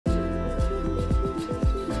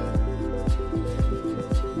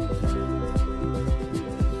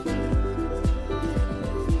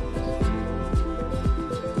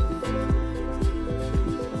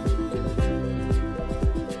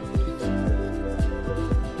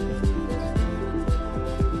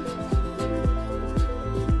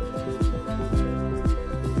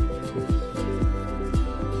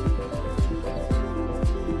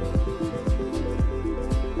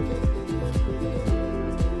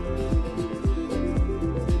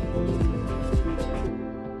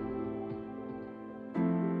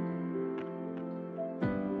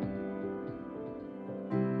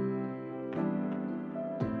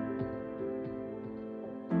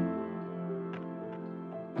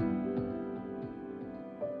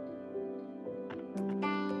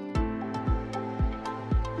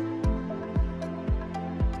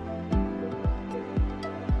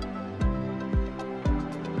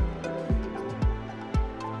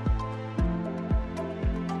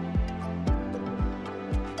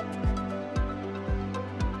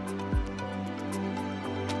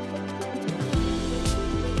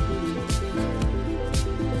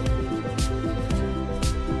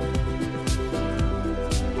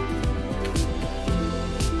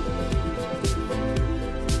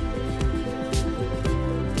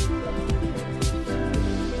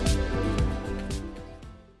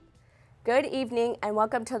Good evening and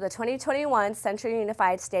welcome to the 2021 Central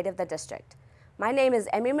Unified State of the District. My name is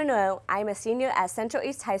Emmy Monroe. I am a senior at Central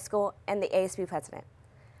East High School and the ASB President.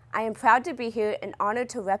 I am proud to be here and honored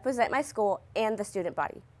to represent my school and the student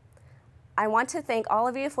body. I want to thank all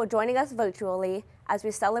of you for joining us virtually as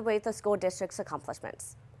we celebrate the school district's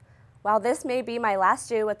accomplishments. While this may be my last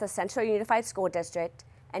year with the Central Unified School District,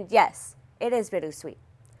 and yes, it is bittersweet,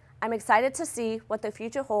 I'm excited to see what the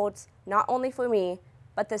future holds not only for me,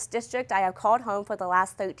 but this district I have called home for the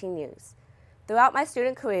last 13 years. Throughout my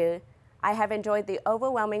student career, I have enjoyed the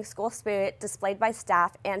overwhelming school spirit displayed by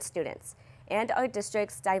staff and students, and our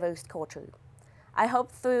district's diverse culture. I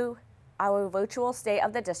hope through our virtual state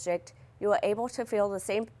of the district, you are able to feel the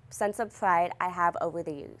same sense of pride I have over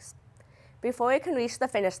the years. Before we can reach the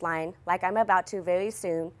finish line, like I'm about to very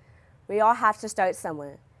soon, we all have to start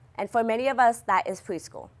somewhere. And for many of us, that is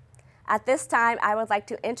preschool. At this time, I would like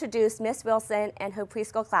to introduce Miss Wilson and her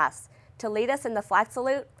preschool class to lead us in the flag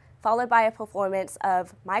salute, followed by a performance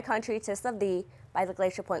of My Country, 'Tis of Thee by the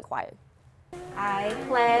Glacier Point Choir. I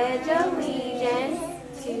pledge allegiance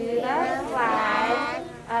to the flag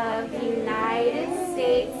of the United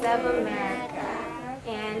States of America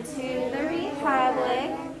and to the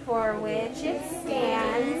republic for which it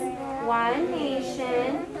stands, one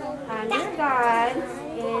nation, under God,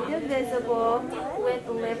 indivisible, with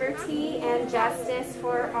liberty and justice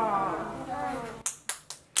for all.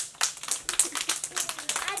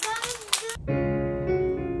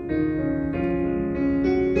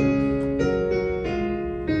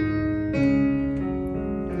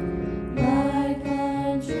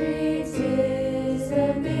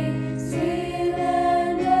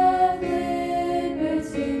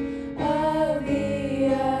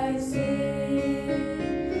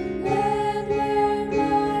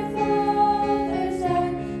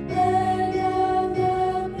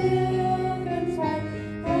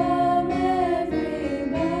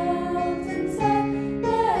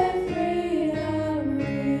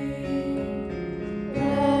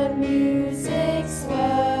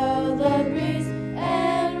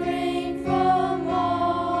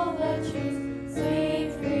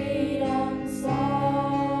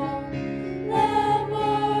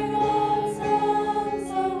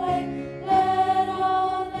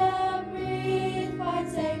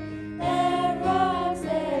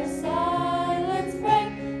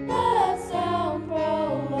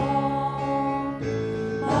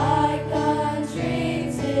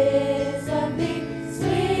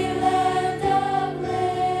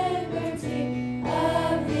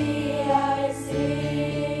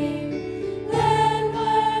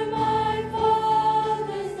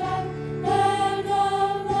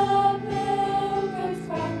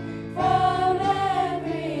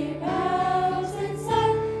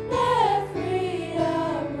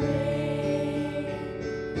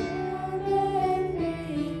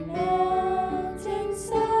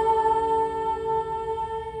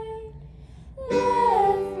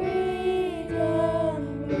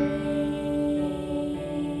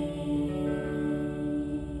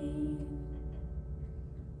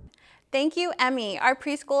 Thank you, Emmy, our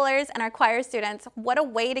preschoolers and our choir students. What a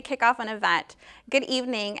way to kick off an event. Good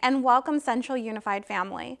evening and welcome Central Unified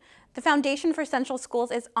family. The Foundation for Central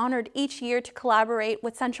Schools is honored each year to collaborate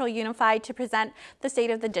with Central Unified to present the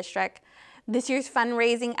state of the district. This year's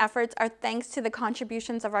fundraising efforts are thanks to the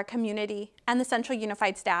contributions of our community and the Central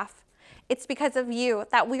Unified staff. It's because of you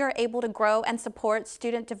that we are able to grow and support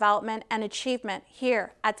student development and achievement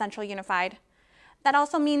here at Central Unified. That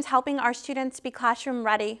also means helping our students be classroom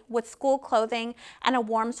ready with school clothing and a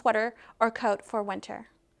warm sweater or coat for winter.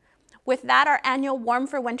 With that, our annual Warm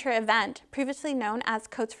for Winter event, previously known as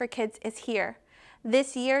Coats for Kids, is here.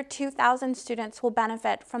 This year, 2,000 students will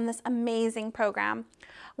benefit from this amazing program.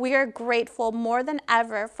 We are grateful more than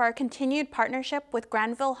ever for our continued partnership with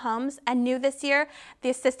Granville Homes and new this year,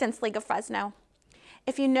 the Assistance League of Fresno.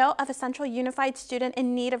 If you know of a Central Unified student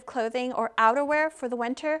in need of clothing or outerwear for the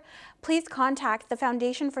winter, please contact the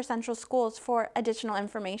Foundation for Central Schools for additional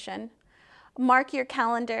information. Mark your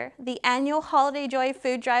calendar. The annual Holiday Joy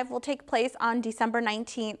Food Drive will take place on December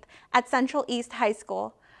 19th at Central East High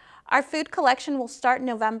School. Our food collection will start in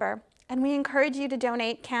November, and we encourage you to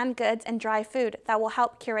donate canned goods and dry food that will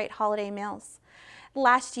help curate holiday meals.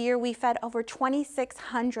 Last year, we fed over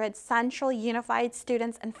 2,600 Central Unified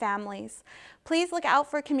students and families. Please look out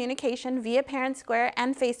for communication via Parent Square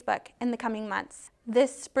and Facebook in the coming months.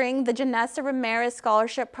 This spring, the Janessa Ramirez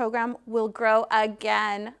Scholarship Program will grow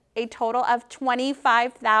again. A total of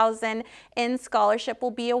 $25,000 in scholarship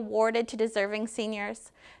will be awarded to deserving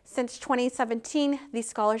seniors. Since 2017, these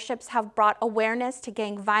scholarships have brought awareness to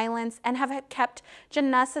gang violence and have kept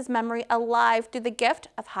Janessa's memory alive through the gift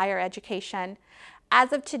of higher education.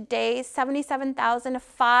 As of today,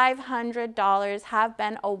 $77,500 have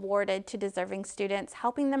been awarded to deserving students,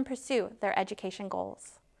 helping them pursue their education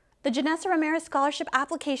goals. The Janessa Ramirez Scholarship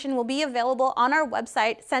application will be available on our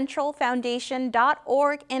website,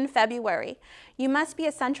 centralfoundation.org, in February. You must be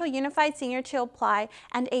a Central Unified Senior to apply,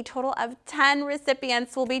 and a total of 10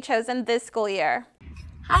 recipients will be chosen this school year.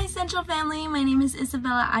 Hi Central family, my name is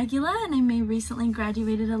Isabella Aguila and I'm a recently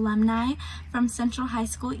graduated alumni from Central High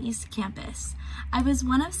School East Campus. I was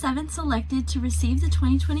one of 7 selected to receive the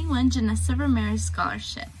 2021 Janessa Ramirez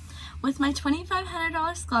Scholarship. With my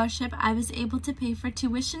 $2,500 scholarship, I was able to pay for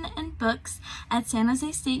tuition and books at San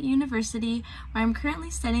Jose State University, where I'm currently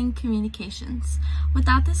studying communications.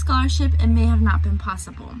 Without the scholarship, it may have not been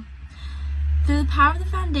possible. Through the power of the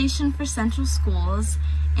Foundation for Central Schools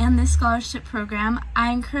and this scholarship program,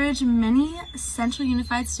 I encourage many Central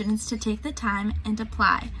Unified students to take the time and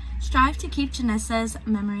apply. Strive to keep Janessa's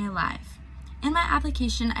memory alive. In my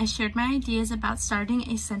application, I shared my ideas about starting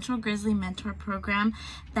a Central Grizzly Mentor program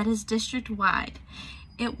that is district-wide.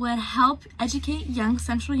 It would help educate young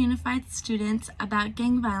Central Unified students about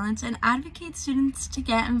gang violence and advocate students to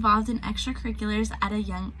get involved in extracurriculars at a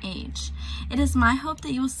young age. It is my hope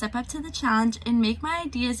that you will step up to the challenge and make my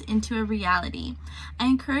ideas into a reality. I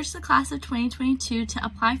encourage the class of 2022 to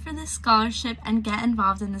apply for this scholarship and get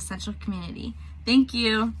involved in the Central community. Thank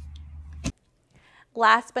you.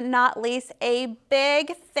 Last but not least, a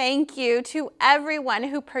big thank you to everyone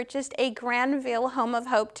who purchased a Granville Home of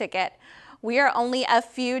Hope ticket. We are only a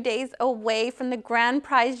few days away from the grand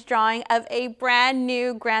prize drawing of a brand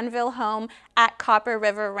new Granville home at Copper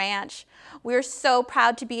River Ranch. We are so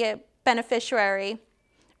proud to be a beneficiary.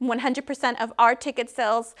 100% of our ticket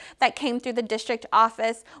sales that came through the district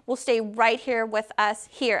office will stay right here with us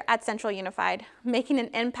here at Central Unified, making an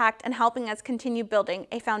impact and helping us continue building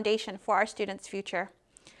a foundation for our students' future.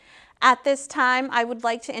 At this time, I would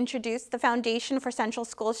like to introduce the Foundation for Central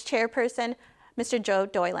Schools chairperson, Mr. Joe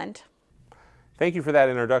Doyland. Thank you for that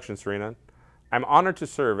introduction, Serena. I'm honored to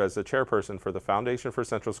serve as the chairperson for the Foundation for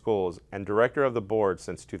Central Schools and director of the board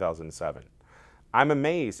since 2007. I'm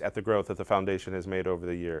amazed at the growth that the foundation has made over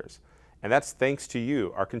the years, and that's thanks to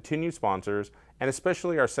you, our continued sponsors, and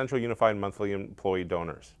especially our Central Unified monthly employee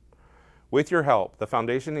donors. With your help, the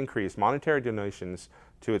foundation increased monetary donations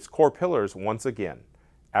to its core pillars once again: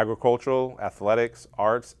 agricultural, athletics,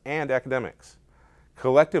 arts, and academics.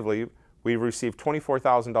 Collectively, we received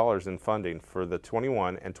 $24,000 in funding for the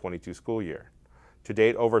 21 and 22 school year. To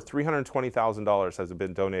date, over $320,000 has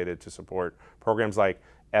been donated to support programs like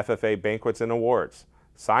FFA Banquets and Awards,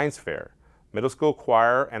 Science Fair, Middle School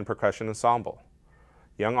Choir and Percussion Ensemble,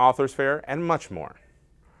 Young Authors Fair, and much more.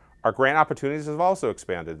 Our grant opportunities have also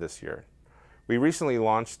expanded this year. We recently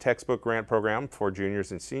launched textbook grant program for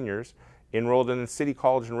juniors and seniors enrolled in City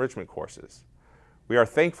College enrichment courses. We are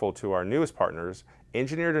thankful to our newest partners,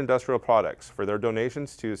 Engineered Industrial Products, for their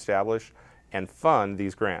donations to establish and fund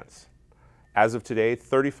these grants. As of today,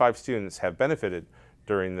 35 students have benefited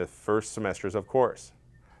during the first semesters of course.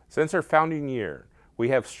 Since our founding year, we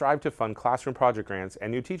have strived to fund classroom project grants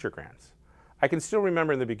and new teacher grants. I can still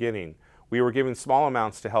remember in the beginning, we were given small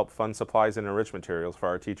amounts to help fund supplies and enrichment materials for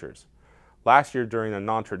our teachers. Last year, during a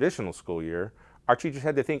non-traditional school year, our teachers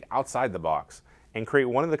had to think outside the box and create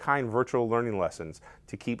one-of-a-kind virtual learning lessons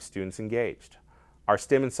to keep students engaged. Our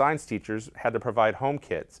STEM and science teachers had to provide home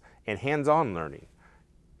kits and hands-on learning.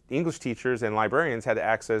 English teachers and librarians had to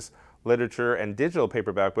access literature and digital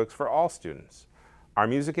paperback books for all students. Our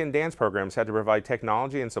music and dance programs had to provide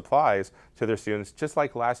technology and supplies to their students, just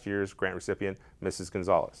like last year's grant recipient, Mrs.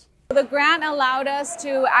 Gonzalez. The grant allowed us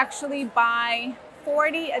to actually buy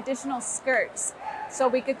 40 additional skirts so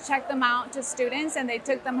we could check them out to students, and they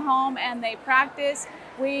took them home and they practiced.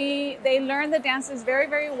 They learned the dances very,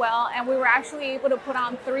 very well, and we were actually able to put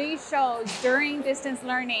on 3 shows during distance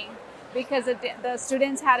learning because the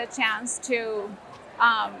students had a chance to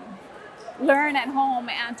learn at home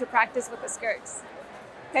and to practice with the skirts,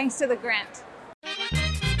 thanks to the grant.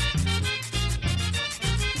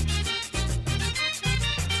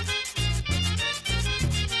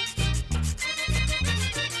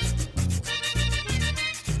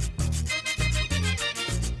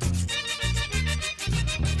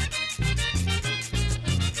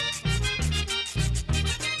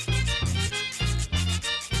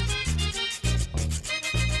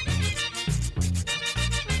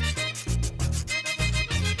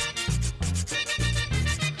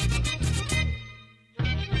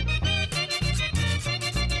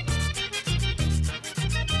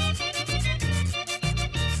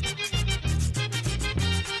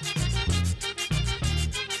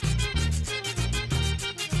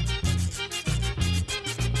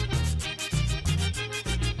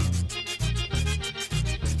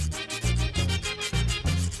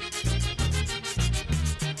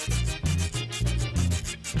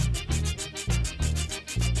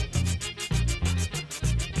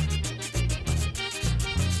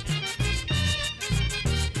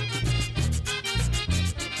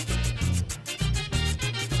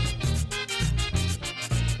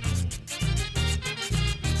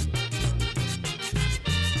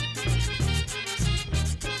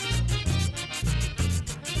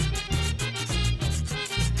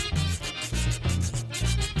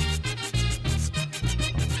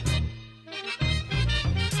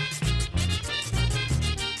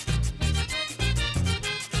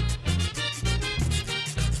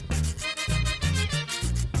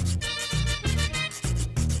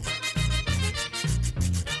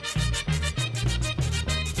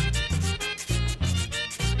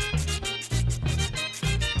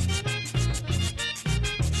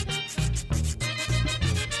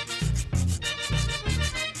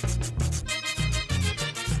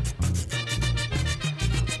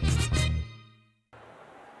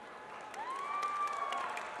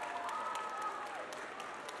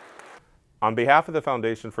 On behalf of the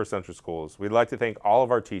Foundation for Central Schools, we'd like to thank all of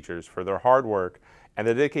our teachers for their hard work and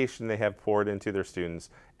the dedication they have poured into their students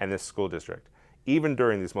and this school district, even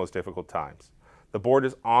during these most difficult times. The board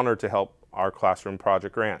is honored to help our classroom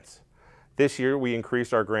project grants. This year, we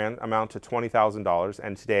increased our grant amount to $20,000,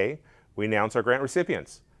 and today, we announce our grant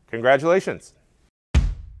recipients. Congratulations!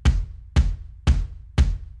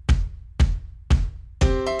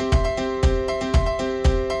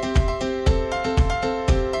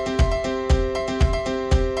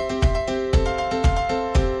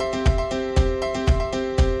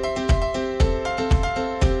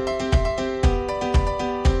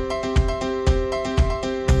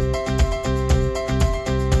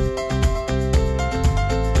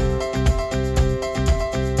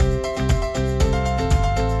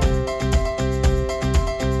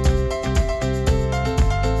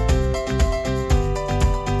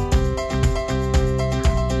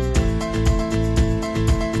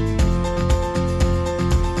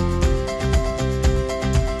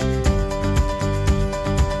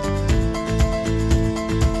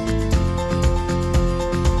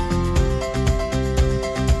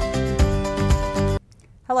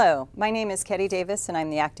 Hello, my name is Ketty Davis and I'm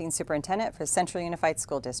the Acting Superintendent for Central Unified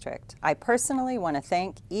School District. I personally want to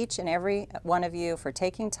thank each and every one of you for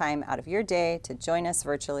taking time out of your day to join us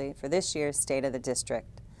virtually for this year's State of the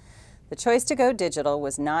District. The choice to go digital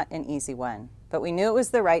was not an easy one, but we knew it was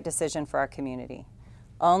the right decision for our community.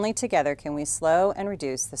 Only together can we slow and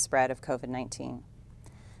reduce the spread of COVID-19.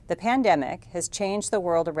 The pandemic has changed the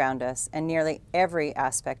world around us and nearly every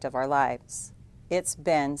aspect of our lives. It's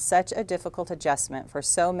been such a difficult adjustment for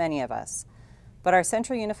so many of us, but our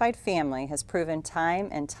Central Unified family has proven time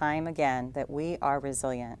and time again that we are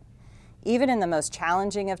resilient. Even in the most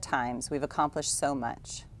challenging of times, we've accomplished so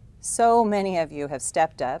much. So many of you have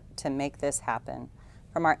stepped up to make this happen,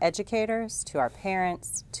 from our educators to our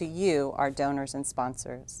parents to you, our donors and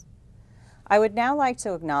sponsors. I would now like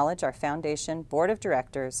to acknowledge our Foundation Board of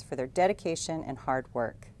Directors for their dedication and hard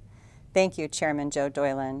work. Thank you, Chairman Joe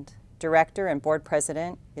Doyland, Director and Board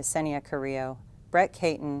President Yesenia Carrillo, Brett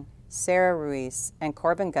Caton, Sarah Ruiz, and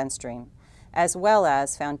Corbin Gunstream, as well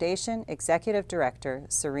as Foundation Executive Director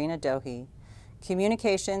Serena Dohe,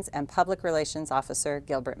 Communications and Public Relations Officer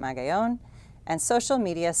Gilbert Magallon, and Social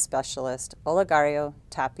Media Specialist Olegario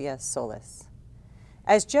Tapia Solis.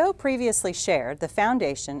 As Joe previously shared, the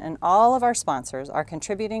Foundation and all of our sponsors are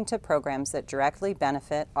contributing to programs that directly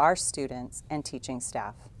benefit our students and teaching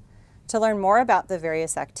staff. To learn more about the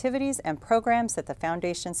various activities and programs that the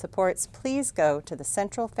Foundation supports, please go to the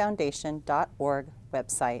centralfoundation.org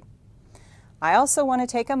website. I also want to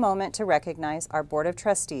take a moment to recognize our Board of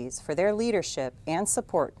Trustees for their leadership and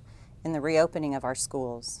support in the reopening of our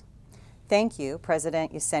schools. Thank you,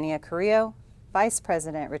 President Yesenia Carrillo, Vice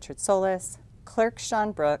President Richard Solis, Clerk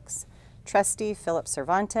Sean Brooks, Trustee Philip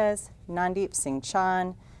Cervantes, Nandeep Singh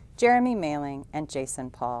Chan, Jeremy Mailing, and Jason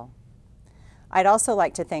Paul. I'd also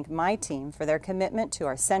like to thank my team for their commitment to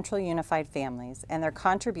our Central Unified families and their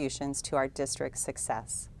contributions to our district's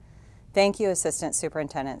success. Thank you, Assistant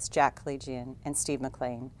Superintendents Jack Collegian and Steve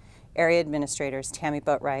McLean, Area Administrators Tammy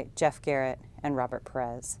Boatwright, Jeff Garrett, and Robert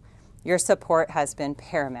Perez. Your support has been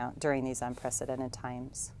paramount during these unprecedented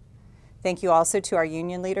times. Thank you also to our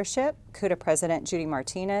union leadership, CUDA President Judy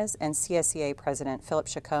Martinez and CSEA President Philip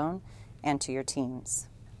Chacon, and to your teams.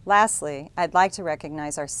 Lastly, I'd like to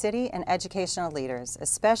recognize our city and educational leaders,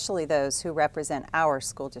 especially those who represent our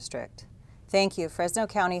school district. Thank you, Fresno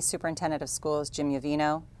County Superintendent of Schools Jim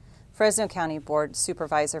Yavino, Fresno County Board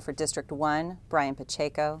Supervisor for District 1, Brian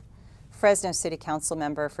Pacheco, Fresno City Council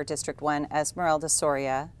Member for District 1, Esmeralda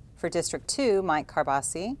Soria, for District 2, Mike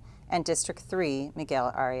Carbasi, and District 3,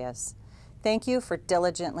 Miguel Arias. Thank you for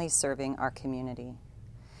diligently serving our community.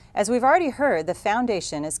 As we've already heard, the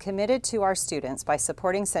Foundation is committed to our students by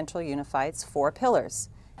supporting Central Unified's 4 pillars: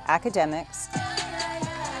 academics,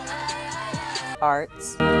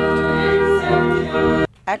 arts,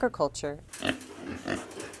 agriculture,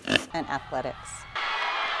 and athletics.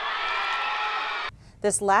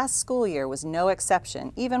 This last school year was no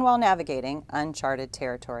exception, even while navigating uncharted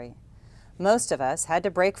territory. Most of us had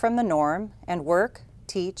to break from the norm and work,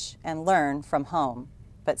 teach, and learn from home.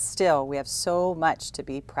 But still, we have so much to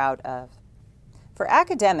be proud of. For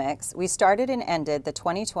academics, we started and ended the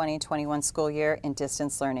 2020-21 school year in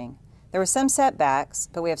distance learning. There were some setbacks,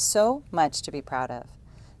 but we have so much to be proud of.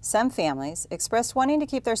 Some families expressed wanting to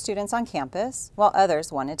keep their students on campus, while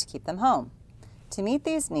others wanted to keep them home. To meet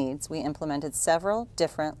these needs, we implemented several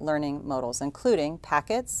different learning modals, including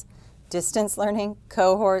packets, distance learning,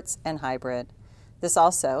 cohorts, and hybrid. This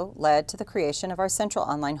also led to the creation of our Central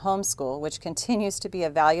Online Homeschool, which continues to be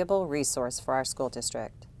a valuable resource for our school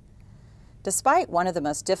district. Despite one of the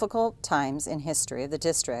most difficult times in history of the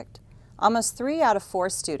district, almost 3 out of 4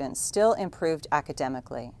 students still improved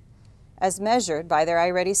academically. As measured by their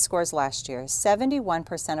iReady scores last year,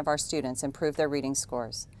 71% of our students improved their reading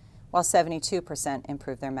scores, while 72%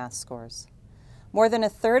 improved their math scores. More than a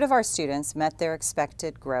third of our students met their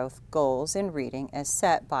expected growth goals in reading as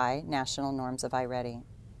set by national norms of iReady.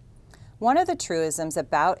 One of the truisms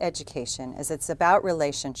about education is it's about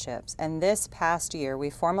relationships, and this past year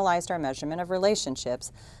we formalized our measurement of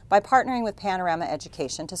relationships by partnering with Panorama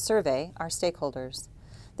Education to survey our stakeholders.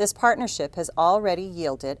 This partnership has already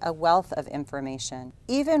yielded a wealth of information.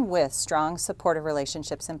 Even with strong supportive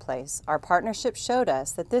relationships in place, our partnership showed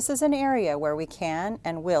us that this is an area where we can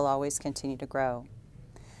and will always continue to grow.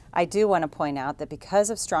 I do want to point out that because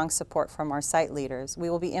of strong support from our site leaders, we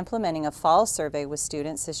will be implementing a fall survey with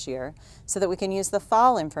students this year so that we can use the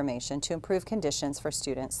fall information to improve conditions for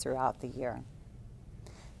students throughout the year.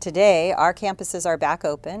 Today, our campuses are back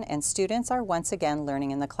open and students are once again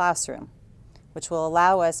learning in the classroom, which will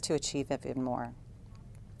allow us to achieve even more.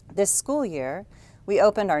 This school year, we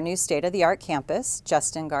opened our new state-of-the-art campus,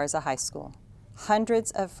 Justin Garza High School.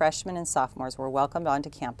 Hundreds of freshmen and sophomores were welcomed onto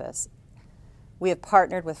campus. We have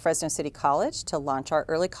partnered with Fresno City College to launch our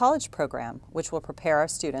early college program, which will prepare our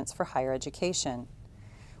students for higher education.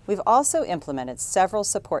 We've also implemented several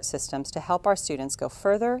support systems to help our students go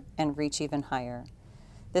further and reach even higher.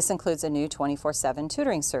 This includes a new 24/7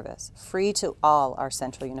 tutoring service, free to all our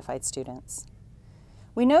Central Unified students.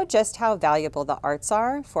 We know just how valuable the arts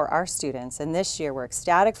are for our students, and this year we're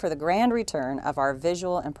ecstatic for the grand return of our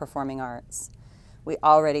visual and performing arts. We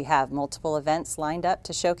already have multiple events lined up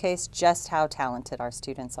to showcase just how talented our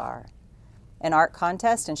students are. An art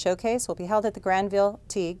contest and showcase will be held at the Granville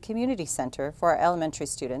Teague Community Center for our elementary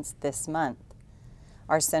students this month.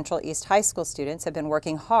 Our Central East High School students have been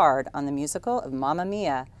working hard on the musical of Mamma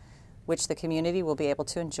Mia, which the community will be able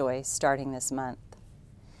to enjoy starting this month.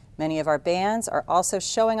 Many of our bands are also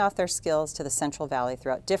showing off their skills to the Central Valley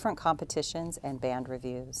throughout different competitions and band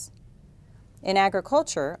reviews. In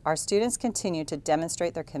agriculture, our students continue to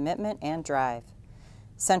demonstrate their commitment and drive.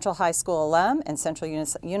 Central High School alum and Central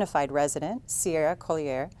Unified resident, Sierra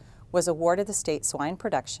Collier, was awarded the State Swine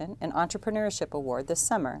Production and Entrepreneurship Award this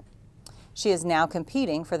summer. She is now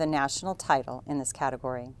competing for the national title in this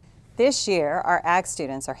category. This year, our ag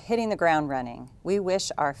students are hitting the ground running. We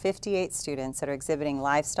wish our 58 students that are exhibiting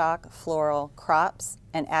livestock, floral, crops,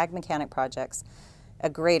 and ag mechanic projects a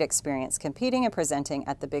great experience competing and presenting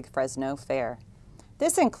at the Big Fresno Fair.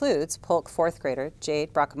 This includes Polk 4th grader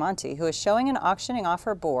Jade Bracamonte, who is showing and auctioning off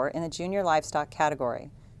her boar in the junior livestock category.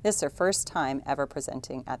 This is her first time ever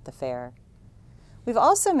presenting at the fair. We've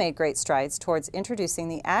also made great strides towards introducing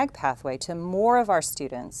the ag pathway to more of our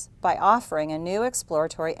students by offering a new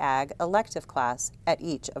exploratory ag elective class at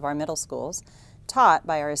each of our middle schools, taught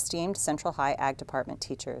by our esteemed Central High Ag Department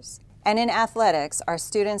teachers. And in athletics, our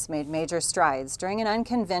students made major strides during an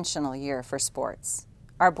unconventional year for sports.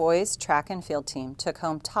 Our boys' track and field team took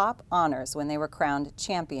home top honors when they were crowned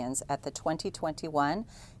champions at the 2021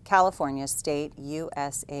 California State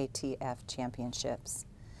USATF Championships.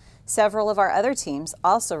 Several of our other teams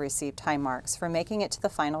also received high marks for making it to the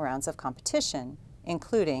final rounds of competition,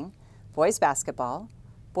 including boys basketball,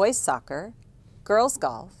 boys soccer, girls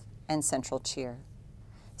golf, and Central Cheer.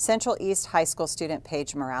 Central East High School student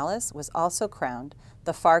Paige Morales was also crowned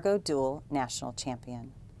the Fargo Dual National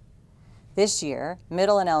Champion. This year,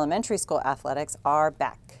 middle and elementary school athletics are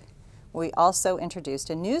back. We also introduced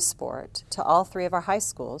a new sport to all 3 of our high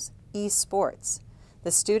schools, eSports. The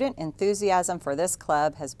student enthusiasm for this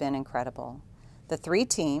club has been incredible. The 3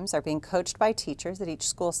 teams are being coached by teachers at each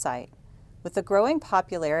school site. With the growing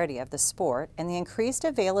popularity of the sport and the increased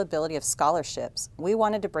availability of scholarships, we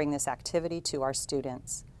wanted to bring this activity to our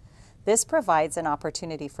students. This provides an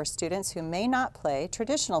opportunity for students who may not play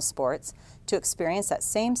traditional sports to experience that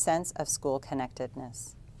same sense of school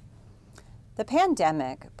connectedness. The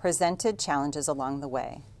pandemic presented challenges along the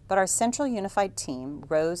way, but our Central Unified team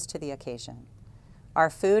rose to the occasion. Our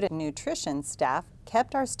food and nutrition staff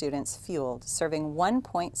kept our students fueled, serving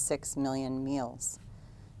 1.6 million meals.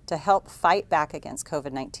 To help fight back against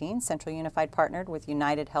COVID-19, Central Unified partnered with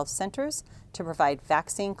United Health Centers to provide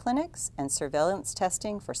vaccine clinics and surveillance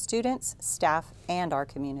testing for students, staff, and our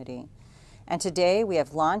community. And today we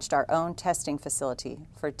have launched our own testing facility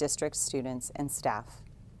for district students and staff.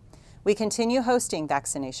 We continue hosting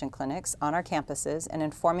vaccination clinics on our campuses and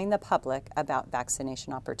informing the public about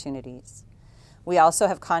vaccination opportunities. We also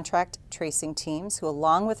have contract tracing teams who,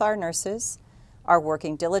 along with our nurses, are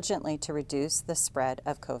working diligently to reduce the spread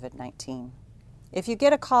of COVID-19. If you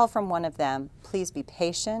get a call from one of them, please be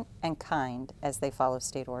patient and kind as they follow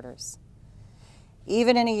state orders.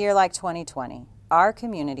 Even in a year like 2020, our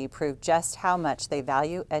community proved just how much they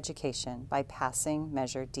value education by passing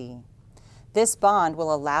Measure D. This bond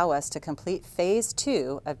will allow us to complete Phase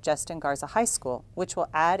 2 of Justin Garza High School, which will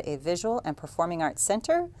add a visual and performing arts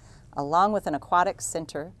center along with an aquatic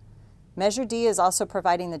center. Measure D is also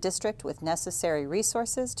providing the district with necessary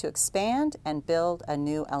resources to expand and build a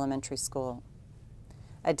new elementary school.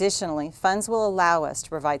 Additionally, funds will allow us to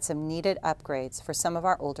provide some needed upgrades for some of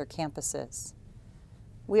our older campuses.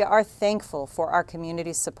 We are thankful for our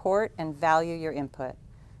community's support and value your input.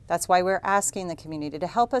 That's why we're asking the community to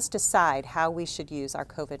help us decide how we should use our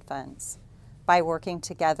COVID funds. By working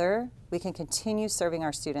together, we can continue serving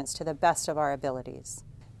our students to the best of our abilities.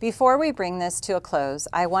 Before we bring this to a close,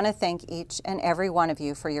 I want to thank each and every one of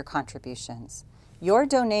you for your contributions. Your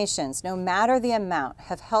donations, no matter the amount,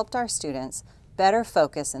 have helped our students better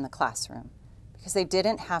focus in the classroom because they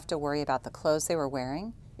didn't have to worry about the clothes they were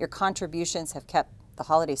wearing. Your contributions have kept the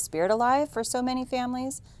holiday spirit alive for so many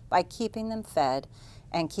families by keeping them fed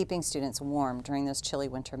and keeping students warm during those chilly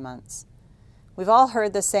winter months. We've all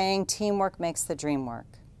heard the saying, teamwork makes the dream work.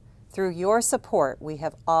 Through your support, we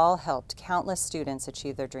have all helped countless students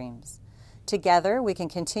achieve their dreams. Together, we can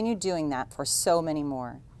continue doing that for so many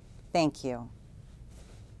more. Thank you.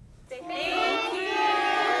 Thank you.